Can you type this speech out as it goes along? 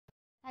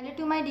Hello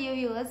to my dear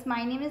viewers,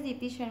 my name is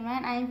Deepti Sharma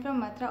and I am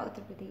from Mathura,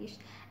 Uttar Pradesh.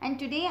 And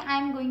today I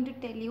am going to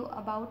tell you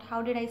about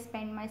how did I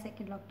spend my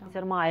second lockdown.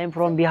 Sharma, I am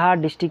from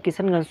Bihar district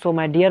Kishanganj. So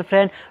my dear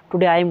friend,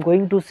 today I am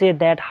going to say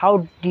that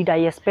how did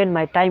I spend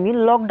my time in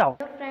lockdown.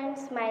 Hello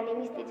friends, my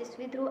name is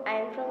Tejasvi Dhruv. I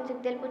am from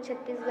Jagdalpur,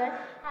 Chhattisgarh.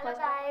 Hello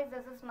guys,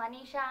 this is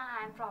Manisha.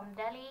 I am from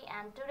Delhi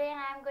and today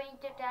I am going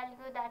to tell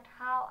you that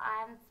how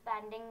I am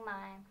spending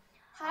my.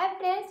 Hi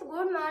friends,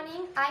 good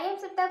morning. I am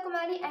Satta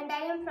Kumari and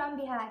I am from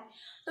Bihar.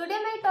 Today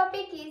my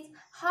topic is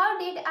how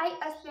did I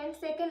spend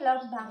second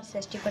lockdown.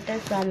 Sashti Patel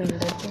from India.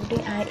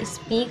 Today I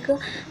speak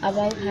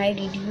about how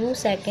did you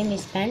second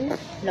spend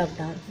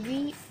lockdown.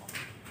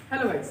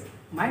 Hello guys,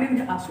 my name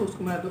is Ashutosh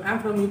Kumar. I am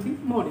from UP,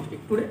 Mau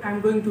district. Today I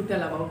am going to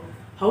tell about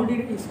how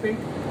did I spend.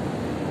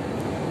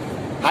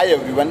 Hi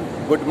everyone,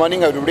 good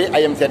morning everybody. I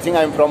am Seth Singh.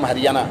 I am from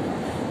Haryana.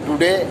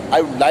 Today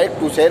I would like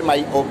to share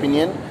my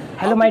opinion.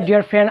 Hello my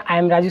dear friend, I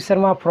am Rajesh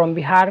Sharma from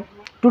Bihar.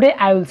 Today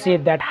I will say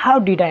that how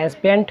did I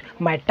spend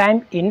my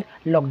time in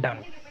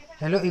lockdown.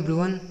 Hello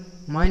everyone,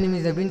 my name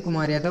is Abhin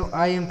Kumar Yadav.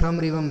 I am from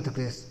Riva, Madhya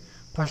Pradesh.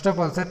 First of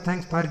all, sir,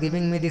 thanks for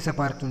giving me this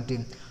opportunity.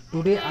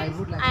 Today I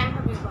would like. I am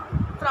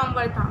Habiba from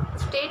Wardha,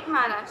 state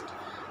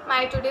Maharashtra.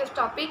 My today's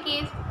topic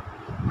is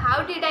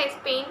how did I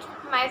spend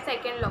my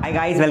second lockdown. Hi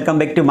guys, welcome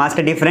back to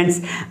Master D friends.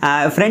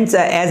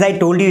 As I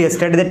told you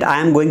yesterday that I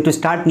am going to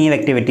start new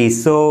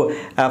activities. So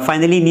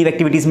finally new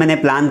activities मैंने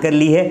plan कर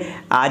ली है.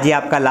 आज ये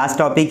आपका last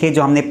topic है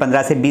जो हमने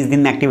 15 से 20 दिन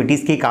में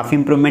एक्टिविटीज़ की काफ़ी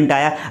इंप्रूवमेंट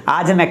आया.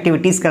 आज हम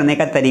एक्टिविटीज़ करने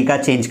का तरीका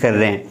चेंज कर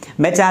रहे हैं.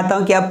 मैं चाहता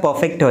हूँ कि आप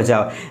परफेक्ट हो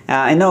जाओ.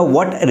 You know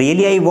what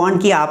really I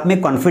want कि आप में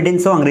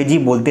कॉन्फिडेंस हो अंग्रेजी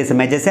बोलते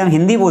समय. जैसे हम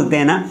हिंदी बोलते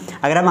हैं ना,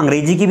 अगर हम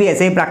अंग्रेजी की भी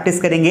ऐसे ही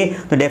प्रैक्टिस करेंगे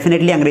तो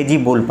डेफिनेटली अंग्रेजी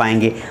बोल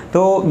पाएंगे.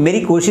 तो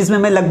मेरी कोशिश में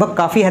मैं लगभग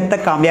काफ़ी हद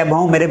तक कामयाब हूँ.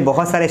 मेरे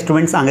बहुत सारे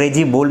स्टूडेंट्स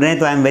अंग्रेजी बोल रहे हैं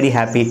तो आई एम वेरी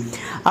हैप्पी.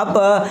 अब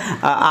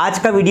आज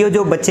का वीडियो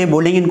जो बच्चे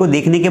बोलेंगे इनको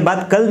देखने के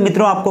बाद कल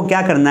मित्रों आपको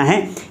क्या करना है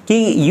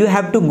कि you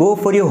have to go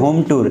for your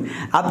home tour.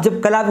 अब जब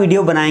कल आप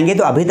वीडियो बनाएंगे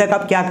तो अभी तक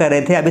आप क्या कर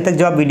रहे थे, अभी तक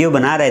जो आप वीडियो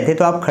बना रहे थे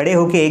तो आप खड़े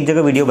होकर एक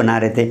जगह वीडियो बना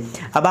रहे थे.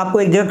 अब आपको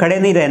एक जगह खड़े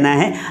नहीं रहना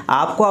है,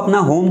 आपको अपना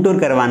होम टूर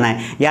करवाना है.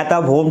 या तो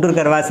आप होम टूर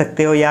करवा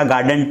सकते हो या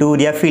गार्डन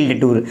टूर या फील्ड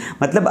टूर.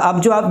 मतलब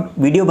अब जो आप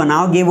वीडियो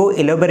बनाओगे वो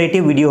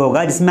एलोबरेटिव वीडियो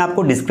होगा जिसमें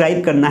आपको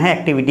डिस्क्राइब करना है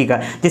एक्टिविटी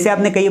का. जैसे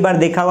आपने कई बार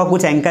देखा होगा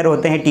कुछ एंकर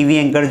होते हैं, टीवी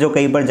एंकर जो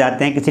कई बार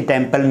जाते हैं किसी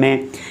टेम्पल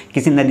में,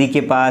 किसी नदी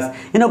के पास,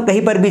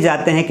 कहीं पर भी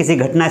जाते हैं किसी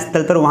घटना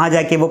स्थल पर, वहाँ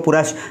जाके वो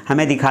पूरा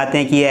हमें दिखाते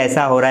हैं कि ये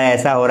ऐसा हो रहा है,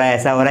 ऐसा हो रहा है,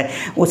 ऐसा हो रहा है.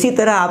 उसी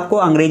तरह आपको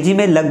अंग्रेजी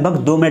में लगभग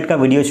 2 मिनट का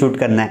वीडियो शूट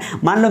करना है.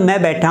 मान लो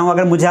मैं बैठा हूँ,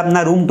 अगर मुझे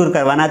अपना रूम टूर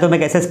करवाना है तो मैं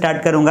कैसे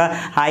स्टार्ट करूँगा.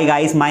 High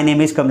guys, my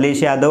name is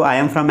Kamlesh Yadav. I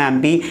am from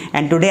MP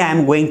and today I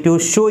am going to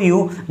show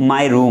you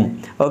my room,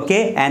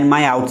 okay, and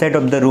my outside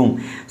of the room.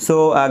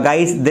 So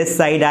guys, this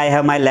side I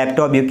have my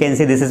laptop. You can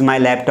see this is my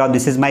laptop.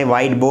 This is my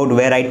whiteboard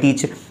where I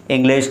teach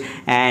English,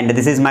 and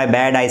this is my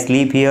bed. I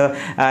sleep here.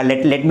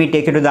 Let me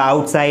take you to the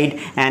outside,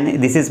 and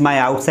this is my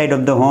outside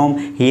of the home.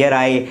 Here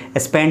I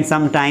spend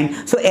some time.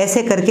 So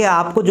ऐसे करके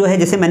आपको जो है,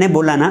 जैसे मैंने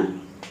बोला ना,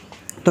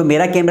 तो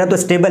मेरा कैमरा तो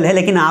स्टेबल है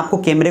लेकिन आपको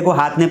कैमरे को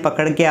हाथ में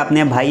पकड़ के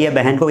अपने भाई या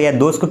बहन को या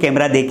दोस्त को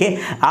कैमरा देके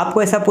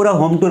आपको ऐसा पूरा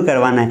होम टूर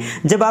करवाना है.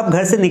 जब आप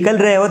घर से निकल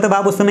रहे हो तब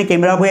आप उस समय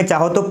कैमरा को या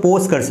चाहो तो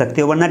पोज कर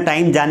सकते हो, वरना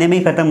टाइम जाने में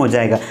ही खत्म हो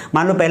जाएगा.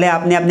 मान लो पहले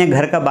आपने अपने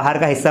घर का बाहर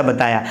का हिस्सा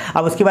बताया,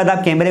 अब उसके बाद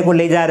आप कैमरे को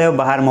ले जा रहे हो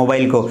बाहर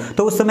मोबाइल को,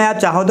 तो उस समय आप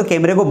चाहो तो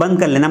कैमरे को बंद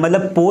कर लेना,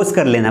 मतलब पोज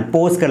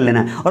कर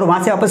लेना और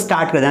वहाँ से वापस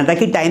स्टार्ट कर देना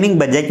ताकि टाइमिंग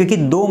बच जाए. क्योंकि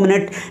 2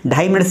 मिनट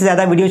 2.5 मिनट से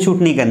ज़्यादा वीडियो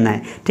शूट नहीं करना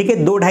है, ठीक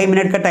है. 2-2.5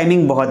 मिनट का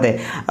टाइमिंग बहुत है.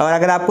 और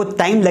अगर आपको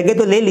टाइम लगे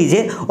तो ले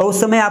लीजिए और उस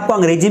समय आपको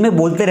अंग्रेजी में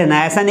बोलते रहना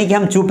है. ऐसा नहीं कि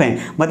हम चुप हैं.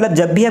 मतलब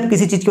जब भी आप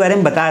किसी चीज़ के बारे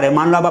में बता रहे हो,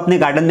 मान लो आप अपने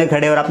गार्डन में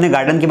खड़े हो और अपने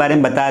गार्डन के बारे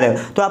में बता रहे हो,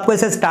 तो आपको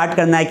ऐसे स्टार्ट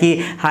करना है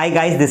कि hi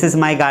guys, this is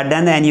my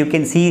garden and you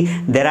can see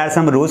there are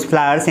some rose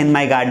flowers in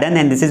my garden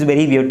and this is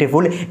very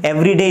beautiful.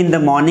 Every day in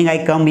the morning I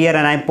come here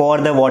and I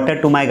पॉर the water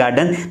to my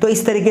garden. तो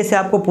इस तरीके से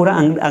आपको पूरा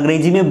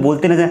अंग्रेजी में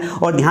बोलते नजर.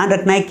 और ध्यान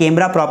रखना है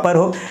कैमरा प्रॉपर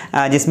हो,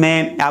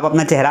 जिसमें आप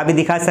अपना चेहरा भी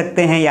दिखा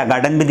सकते हैं या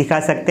गार्डन भी दिखा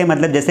सकते हैं.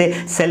 मतलब जैसे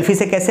सेल्फी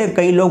से कैसे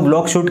कई लोग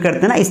ब्लॉग शूट करते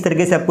हैं ना, इस तरीके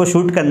से आपको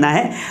शूट करना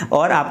है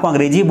और आपको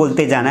अंग्रेजी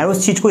बोलते जाना है,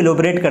 उस चीज़ को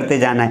इलोबरेट करते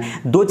जाना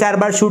है. 2-4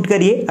 बार शूट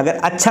करिए. अगर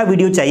अच्छा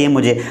वीडियो चाहिए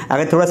मुझे,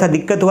 अगर थोड़ा सा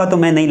दिक्कत हुआ तो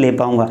मैं नहीं ले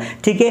पाऊंगा,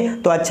 ठीक है.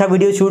 तो अच्छा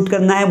वीडियो शूट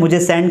करना है, मुझे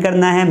सेंड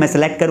करना है, मैं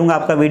सेलेक्ट करूंगा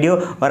आपका वीडियो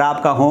और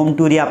आपका होम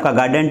टूर या आपका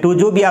गार्डन टूर,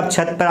 जो भी आप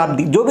छत पर आप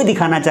जो भी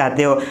दिखाना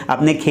चाहते हो,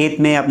 अपने खेत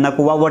में, अपना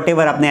कुआ,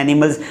 वॉटेवर, अपने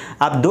एनिमल्स,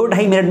 आप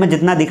 2-2.5 मिनट में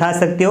जितना दिखा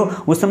सकते हो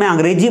उस समय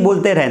अंग्रेजी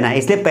बोलते रहना है.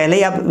 इसलिए पहले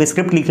ही आप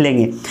स्क्रिप्ट लिख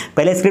लेंगे,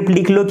 पहले स्क्रिप्ट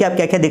लिख लो कि आप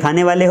क्या क्या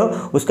दिखाने वाले हो,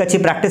 उसका अच्छी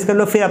प्रैक्टिस कर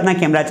लो, फिर अपना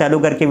कैमरा चालू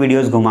करके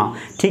वीडियोज़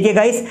ठीक है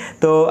गाइस.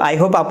 तो आई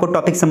होप आपको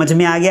टॉपिक समझ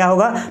में आ गया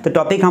होगा. तो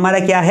टॉपिक हमारा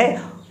क्या है,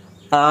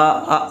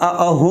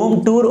 होम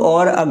टूर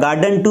और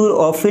गार्डन टूर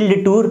और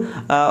field tour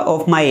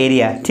of my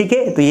area. ठीक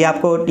है, तो ये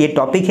आपको ये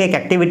टॉपिक है, एक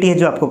एक्टिविटी है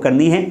जो आपको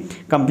करनी है।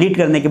 कंप्लीट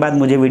करने के बाद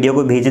मुझे वीडियो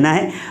को भेजना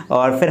है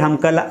और फिर हम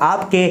कल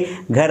आपके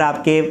घर,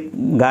 आपके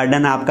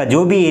गार्डन, आपका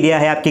जो भी एरिया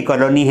है, आपकी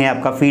कॉलोनी है,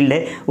 आपका फील्ड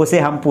है, उसे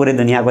हम पूरे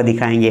दुनिया को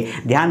दिखाएंगे।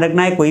 ध्यान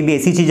रखना है कोई भी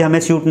ऐसी चीज़ हमें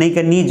शूट नहीं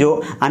करनी जो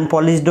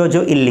अनपॉलिश्ड हो,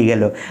 जो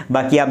इलीगल हो।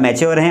 बाकी आप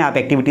मैच्योर हैं, आप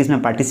एक्टिविटीज़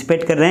में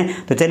पार्टिसिपेट कर रहे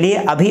हैं। तो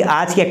चलिए अभी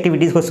आज की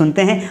एक्टिविटीज़ को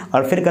सुनते हैं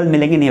और फिर कल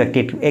मिलेंगे न्यू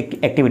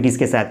एक्टिविटीज़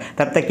के साथ।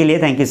 तब तक के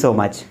लिए thank you so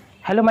much.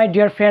 Hello my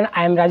dear friend,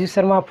 I am Raju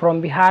Sharma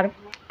from Bihar.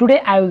 Today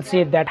I will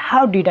say that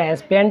how did I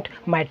spend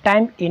my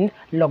time in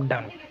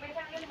lockdown.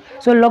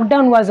 So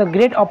lockdown was a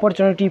great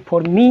opportunity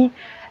for me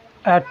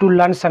to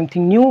learn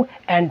something new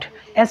and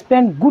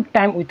spend good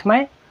time with my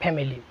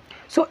family.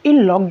 So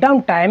in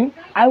lockdown time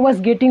I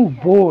was getting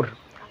bored.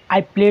 I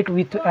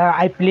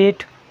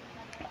played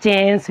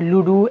chess,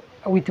 ludo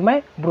with my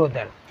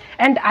brother,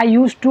 and I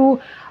used to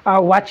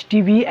watch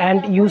TV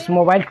and use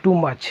mobile too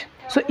much.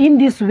 So in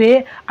this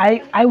way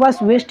I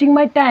was wasting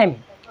my time.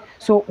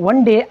 So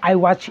one day I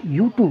watched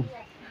YouTube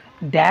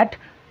that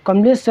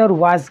Kamlesh sir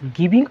was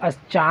giving us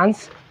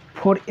chance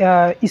for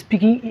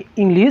speaking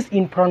English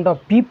in front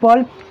of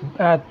people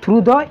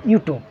through the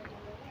YouTube.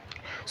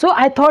 So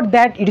I thought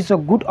that it is a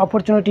good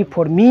opportunity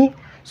for me.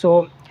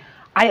 So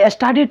I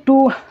started to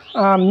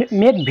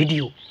make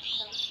video.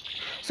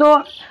 So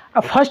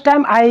first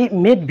time I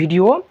made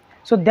video,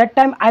 so that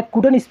time I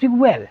couldn't speak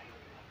well,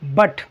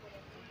 but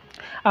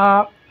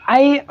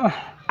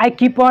I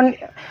keep on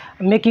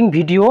making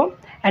video,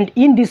 and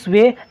in this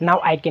way now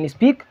I can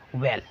speak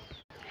well.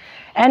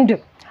 And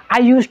I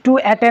used to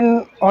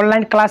attend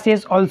online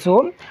classes also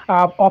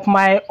of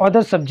my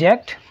other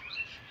subject,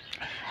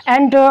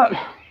 and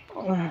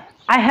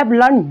I have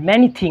learned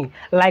many things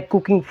like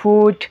cooking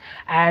food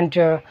and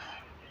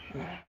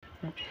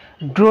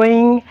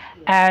drawing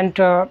and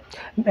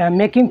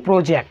making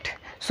project.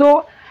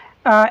 So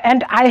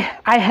and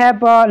I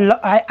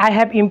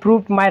have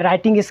improved my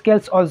writing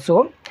skills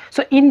also.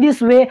 So in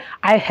this way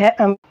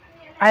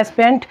I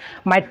spent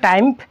my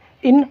time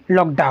in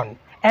lockdown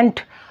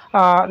and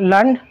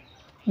learned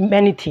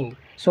many things.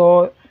 So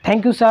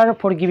thank you sir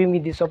for giving me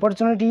this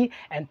opportunity,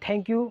 and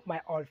thank you my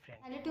all friends.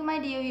 Hello to my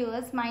dear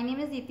viewers, my name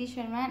is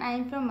Yadav and I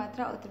am from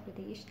Mathura, Uttar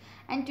Pradesh,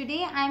 and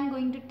today I am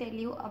going to tell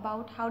you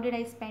about how did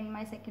I spend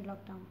my second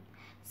lockdown.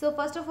 So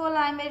first of all,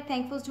 I am very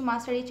thankful to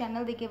Mastery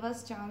channel. They gave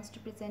us chance to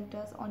present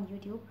us on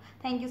YouTube.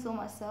 Thank you so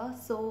much sir.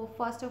 So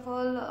first of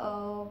all,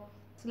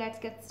 so let's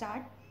get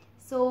started.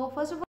 So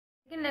first of all,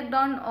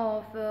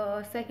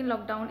 second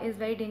lockdown is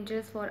very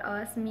dangerous for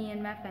us, me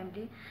and my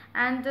family,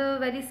 and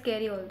very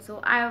scary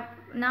also.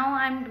 Now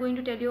I'm going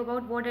to tell you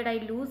about what did I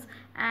lose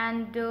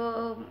and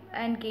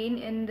gain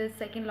in this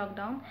second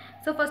lockdown.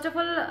 So first of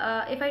all,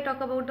 if I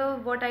talk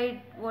about what I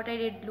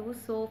did lose,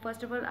 so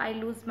first of all I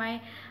lose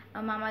my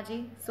mama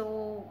ji.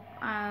 So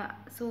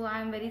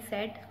I'm very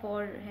sad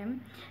for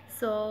him.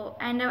 So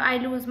and I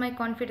lose my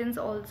confidence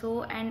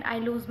also, and I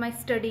lose my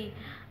study,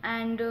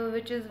 and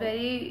which is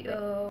very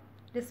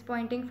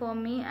disappointing for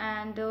me,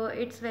 and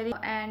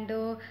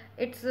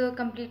it's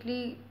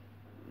completely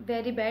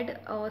very bad.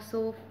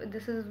 So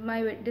this is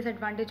my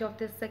disadvantage of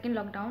this second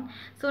lockdown.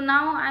 So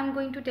now I'm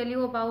going to tell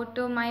you about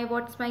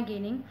what's my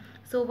gaining.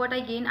 So what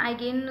I gain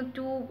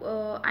to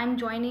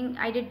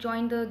I did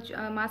join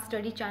the mass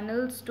study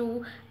channels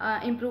to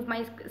improve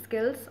my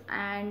skills,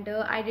 and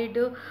I did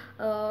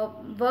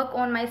work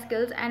on my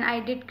skills, and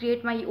I did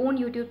create my own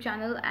YouTube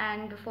channel,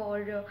 and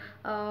for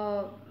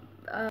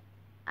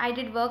I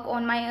did work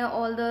on my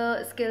all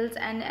the skills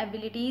and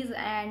abilities,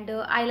 and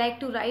I like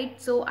to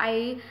write, so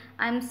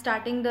I'm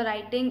starting the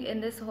writing in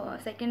this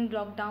second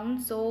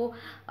lockdown. So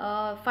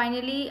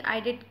finally I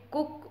did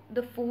cook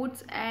the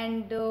foods,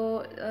 and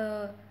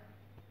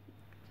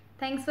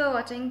thanks for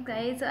watching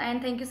guys,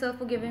 and thank you sir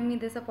for giving me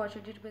this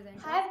opportunity to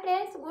present. Hi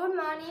friends, good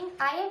morning.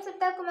 I am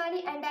Sapta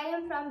Kumari and I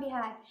am from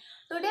Bihar.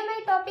 Today my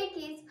topic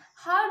is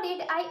how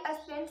did I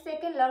spend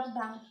second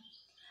lockdown.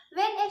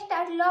 When I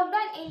start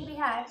lockdown in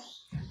Bihar,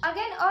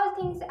 again all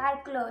things are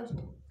closed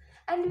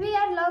and we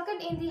are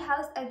locked in the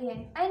house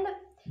again, and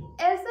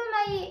also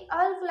my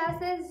all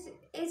classes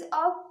is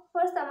off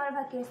for summer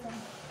vacation,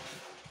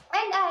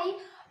 and I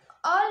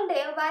all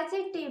day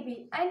watched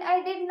TV and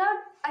I did not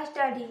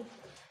study.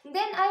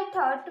 Then I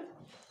thought,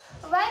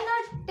 why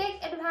not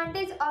take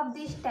advantage of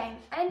this time,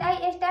 and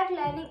I start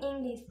learning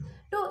English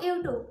to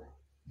YouTube.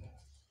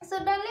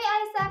 Suddenly I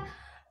saw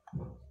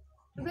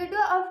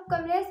video of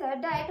Kamlesh sir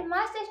that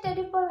must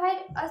study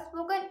provide a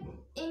spoken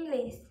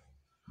English.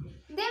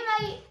 Then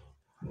I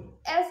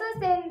also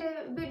send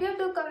video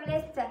to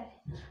Kamlesh sir.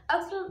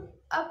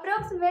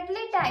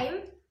 Approximately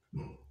time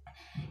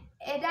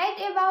write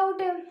about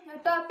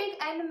topic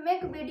and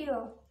make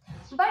video.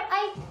 But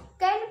I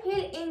can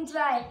feel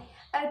enjoy.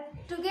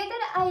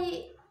 Together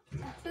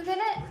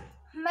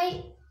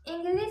my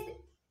English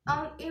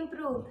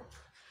improved.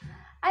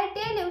 I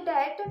tell you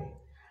that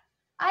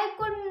I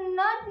could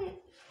not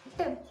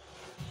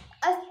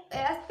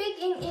speak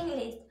in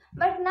English,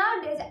 but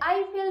nowadays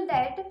I feel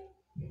that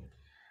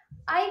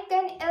I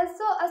can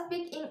also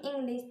speak in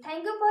English.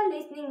 Thank you for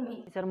listening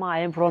me. Sharma, I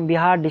am from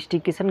Bihar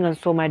district Kishanganj.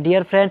 So my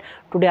dear friend,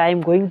 today I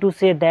am going to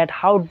say that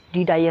how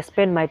did I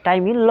spend my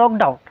time in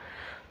lockdown.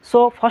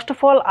 So first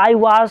of all, I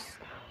was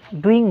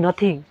doing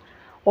nothing.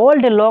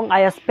 All day long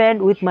I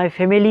spent with my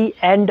family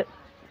and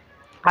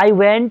I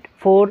went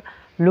for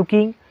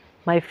looking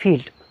my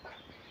field,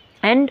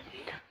 and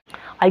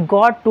I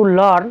got to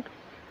learn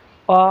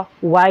a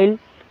while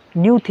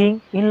new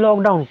thing in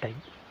lockdown time.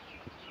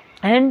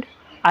 And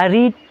I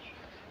read,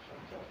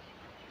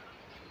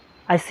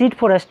 I sit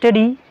for a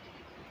study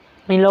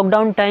in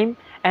lockdown time,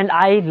 and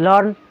I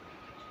learn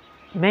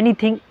many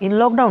things in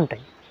lockdown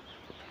time.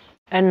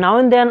 And now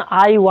and then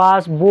I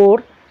was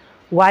bored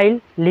while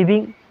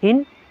living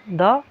in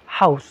the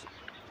house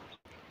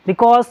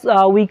because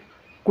we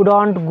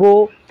couldn't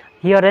go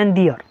here and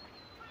there.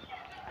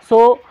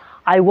 So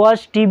I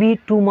watched TV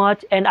too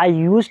much and I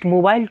used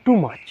mobile too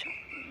much.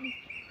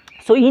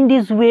 So in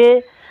this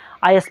way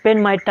I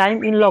spent my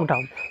time in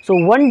lockdown. So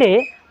one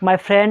day my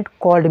friend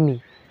called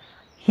me.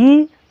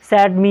 He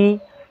said me,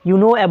 you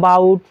know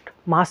about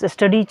mass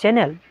study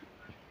channel.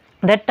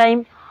 That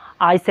time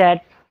I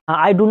said,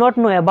 I do not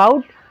know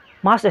about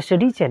mass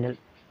study channel.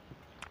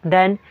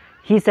 Then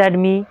he said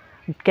me,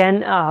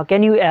 can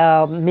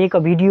you make a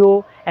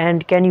video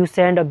and can you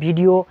send a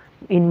video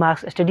in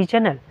mass study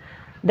channel.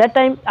 That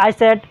time I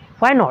said,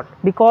 why not,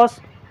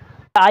 because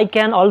I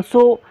can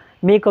also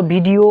make a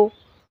video.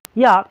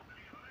 Yeah,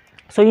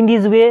 so in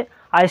this way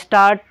I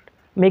start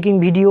making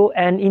video,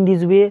 and in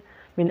this way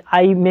when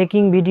I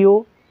making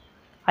video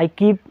I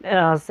keep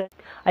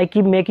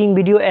making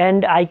video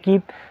and I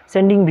keep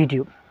sending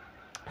video.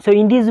 So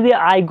in this way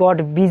I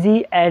got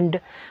busy, and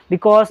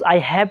because I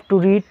have to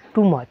read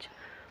too much.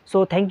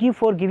 So thank you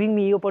for giving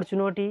me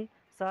opportunity,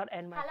 sir.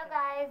 And Hello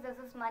guys, this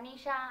is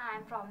Manisha.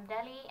 I'm from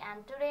Delhi,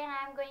 and today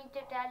I'm going to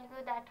tell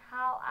you that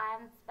how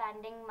I'm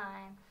spending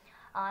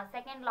my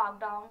second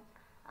lockdown.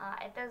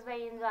 It is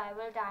very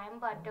enjoyable time,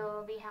 but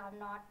we have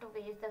not to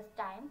waste this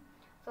time.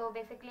 So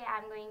basically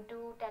I'm going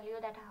to tell you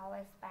that how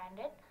I spend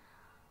it.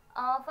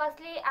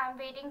 Firstly, I'm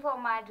waiting for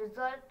my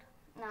result.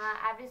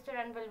 Every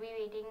student will be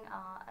waiting,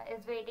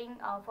 is waiting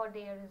for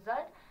their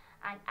result,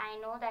 and I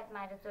know that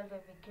my result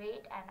will be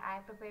great, and I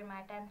prepare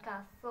my 10th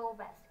class so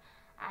best.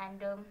 And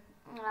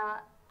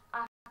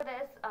after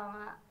this,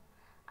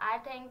 I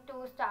think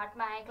to start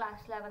my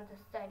class 11th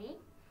study,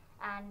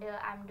 and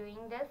I'm doing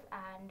this,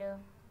 and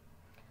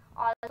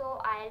also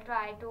I'll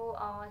try to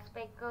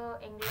speak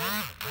English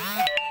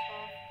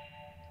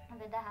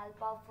with the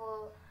help of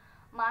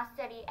mass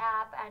study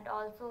app, and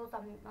also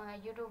some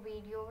YouTube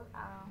videos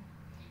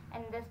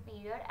in this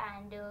period.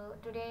 And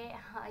today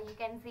you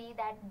can see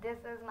that this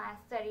is my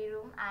study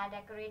room. I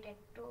decorate it,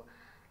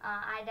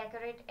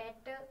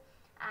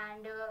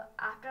 and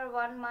after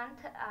 1 month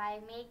I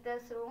make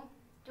this room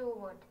too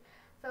good.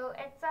 So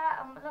it's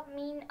a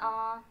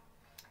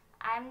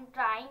I'm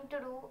trying to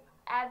do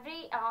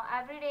every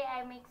day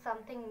I make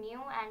something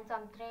new and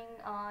something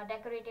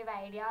decorative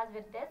ideas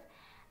with this,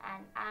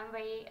 and I'm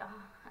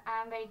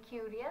very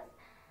curious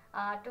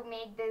to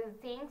make these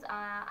things.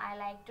 I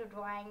like to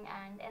drawing,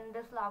 and in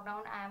this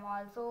lockdown I'm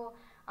also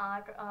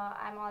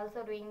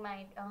doing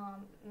my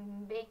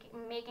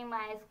making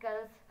my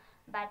skills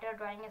better,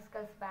 drawing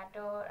skills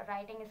better,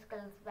 writing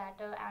skills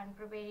better, and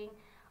preparing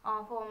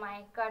for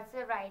my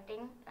cursive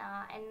writing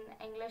in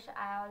English.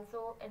 I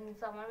also in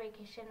summer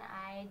vacation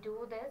I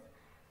do this,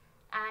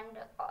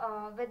 and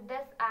with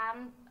this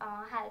I'm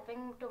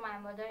helping to my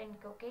mother in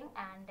cooking,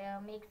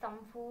 and make some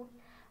food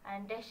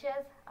and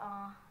dishes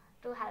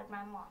to help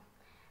my mom.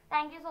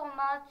 Thank you so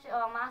much,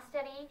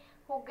 Mastery,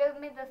 who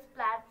gave me this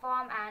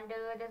platform, and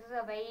this is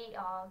a very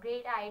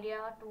great idea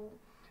to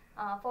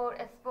for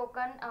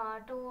spoken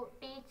to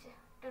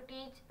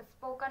teach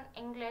spoken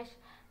English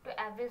to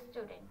every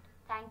student.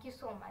 Thank you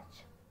so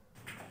much.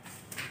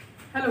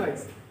 Hello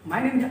guys,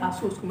 my name is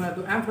Ashutosh Kumar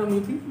Yadav. I am from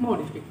UP, More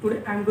district.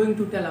 Today I am going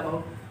to tell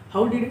about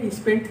how did I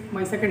spend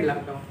my second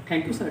lockdown.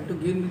 Thank you sir to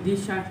give me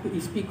this chance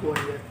to speak over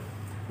here.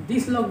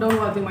 This lockdown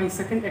was my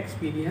second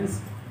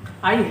experience.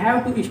 I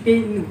have to stay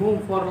in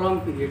home for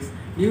long periods.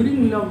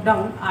 During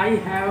lockdown I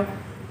have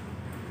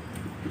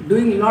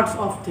doing lots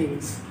of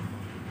things.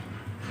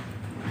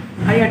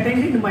 I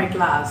attended my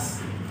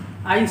class.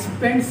 I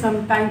spent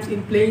some time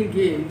in playing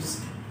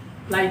games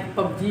like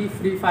PUBG,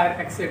 Free Fire,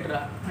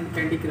 etc. and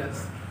Candy Crush.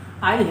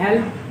 I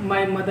helped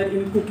my mother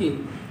in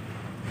cooking,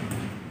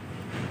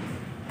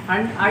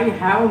 and I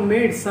have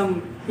made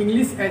some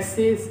English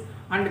essays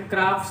and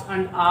crafts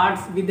and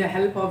arts with the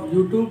help of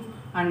YouTube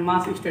and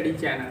mass study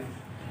channel.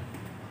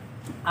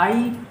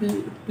 I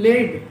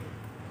played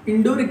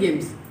indoor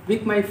games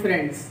with my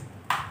friends,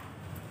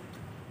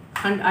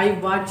 and I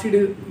watched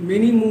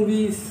many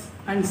movies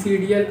and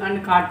serial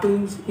and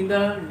cartoons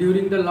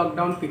during the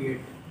lockdown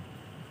period.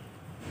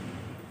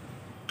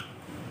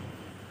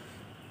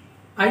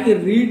 I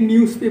read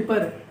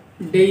newspaper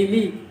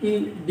daily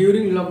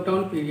during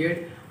lockdown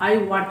period. I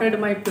watered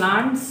my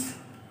plants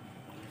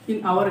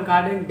in our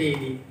garden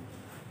daily,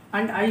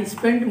 and I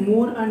spent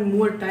more and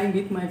more time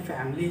with my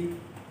family.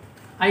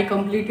 I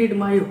completed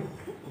my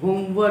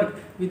homework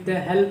with the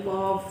help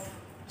of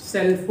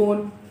cell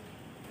phone.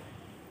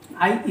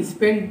 I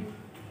spent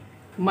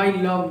my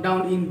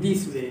lockdown in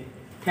this way.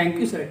 Thank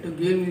you, sir, to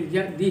give me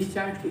this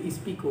chance to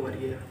speak over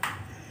here.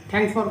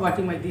 Thanks for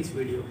watching this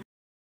video.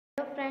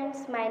 Hello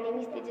friends, my name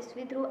is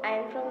Tejasvi Dhruv. I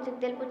am from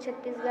Jagdalpur,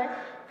 Chhattisgarh.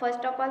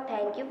 First of all,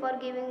 thank you for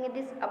giving me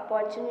this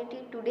opportunity.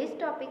 Today's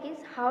topic is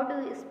how do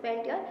you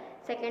spend your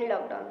second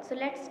lockdown. So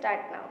let's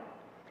start now.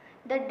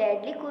 The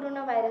deadly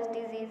coronavirus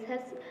disease has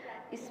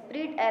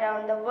spread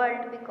around the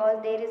world because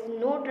there is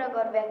no drug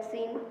or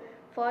vaccine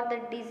for the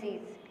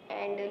disease,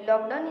 and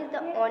lockdown is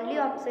the only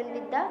option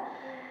with the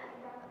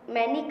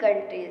many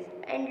countries,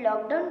 and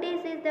lockdown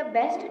days is the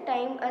best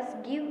time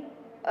give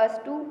us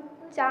to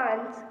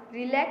chance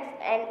relax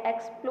and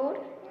explore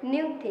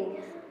new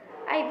things.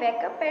 I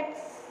wake up at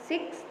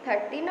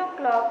 6:13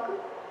 o'clock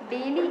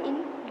daily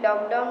in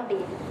lockdown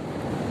days.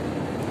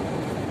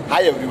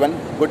 Hi everyone,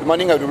 good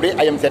morning everybody.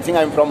 I am Seth.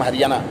 I am from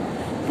Haryana.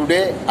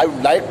 Today I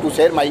would like to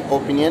share my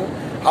opinion.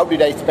 How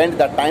did I spend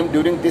the time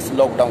during this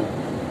lockdown?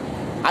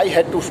 I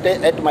had to stay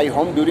at my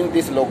home during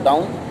this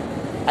lockdown.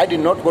 I did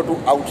not go to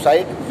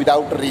outside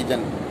without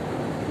reason.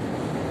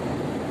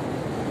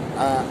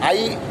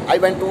 I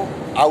went to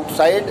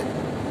outside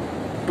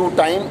 2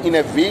 times in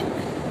a week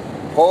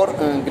for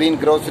green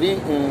grocery,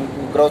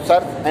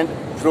 grocers and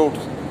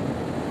fruits.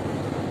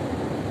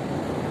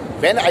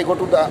 When I go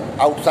to the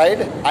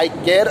outside, I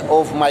care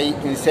of my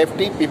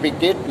safety PPE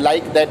kit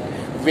like that,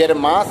 wear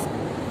mask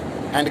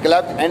and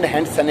gloves and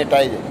hand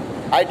sanitizer.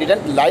 I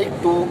didn't like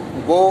to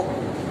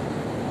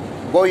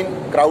go in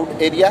crowd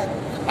area.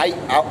 I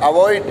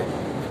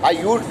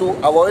used to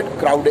avoid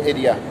crowd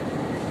area,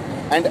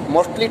 and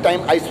mostly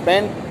time I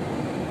spend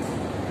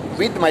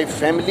with my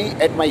family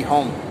at my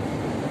home.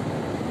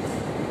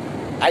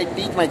 I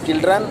teach my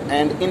children,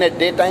 and in a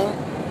daytime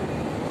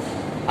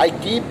I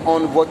keep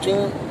on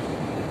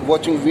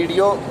watching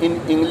video in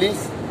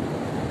English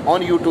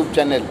on YouTube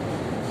channel.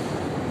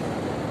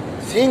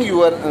 Seeing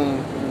your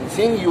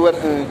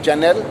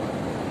channel,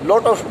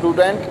 lot of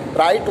students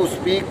try to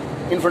speak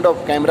in front of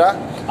camera.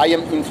 I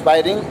am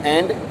inspiring,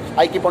 and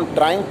I keep on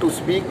trying to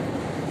speak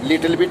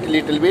little bit,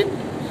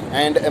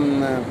 and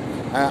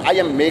I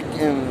am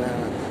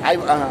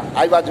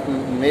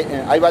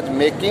I was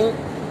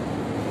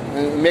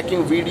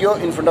making video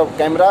in front of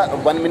camera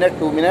 1 minute,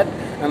 2 minutes.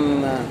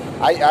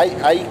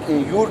 I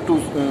used to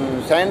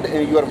send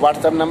your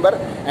WhatsApp number,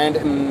 and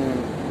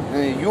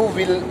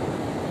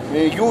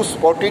you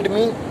spotted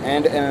me,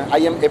 and I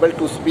am able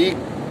to speak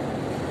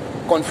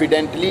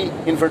confidently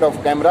in front of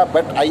camera,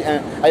 but I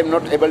am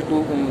not able to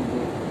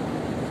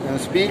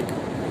speak.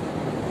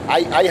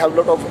 I have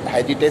lot of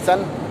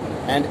hesitation,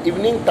 and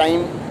evening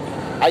time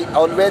I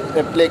always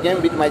play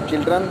game with my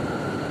children.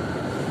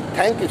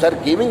 Thank you, sir,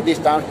 giving this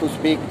chance to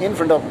speak in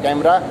front of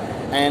camera,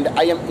 and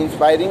I am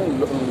inspiring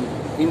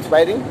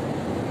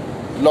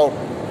lot.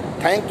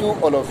 Thank you,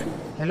 all of you.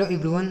 Hello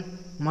everyone,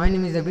 my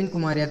name is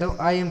Yadav.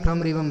 I am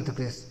from Riva, Madhya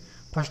Pradesh.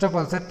 First of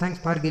all, sir, thanks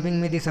for giving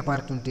me this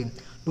opportunity.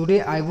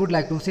 Today I would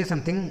like to say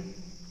something.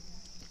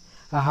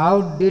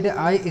 How did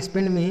I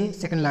spend my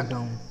second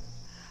lockdown?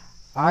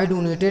 I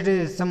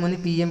donated some money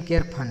PM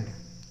Care Fund,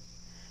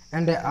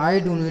 and I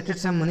donated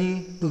some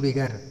money to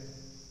beggar,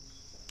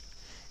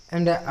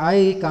 and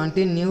I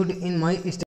continued in my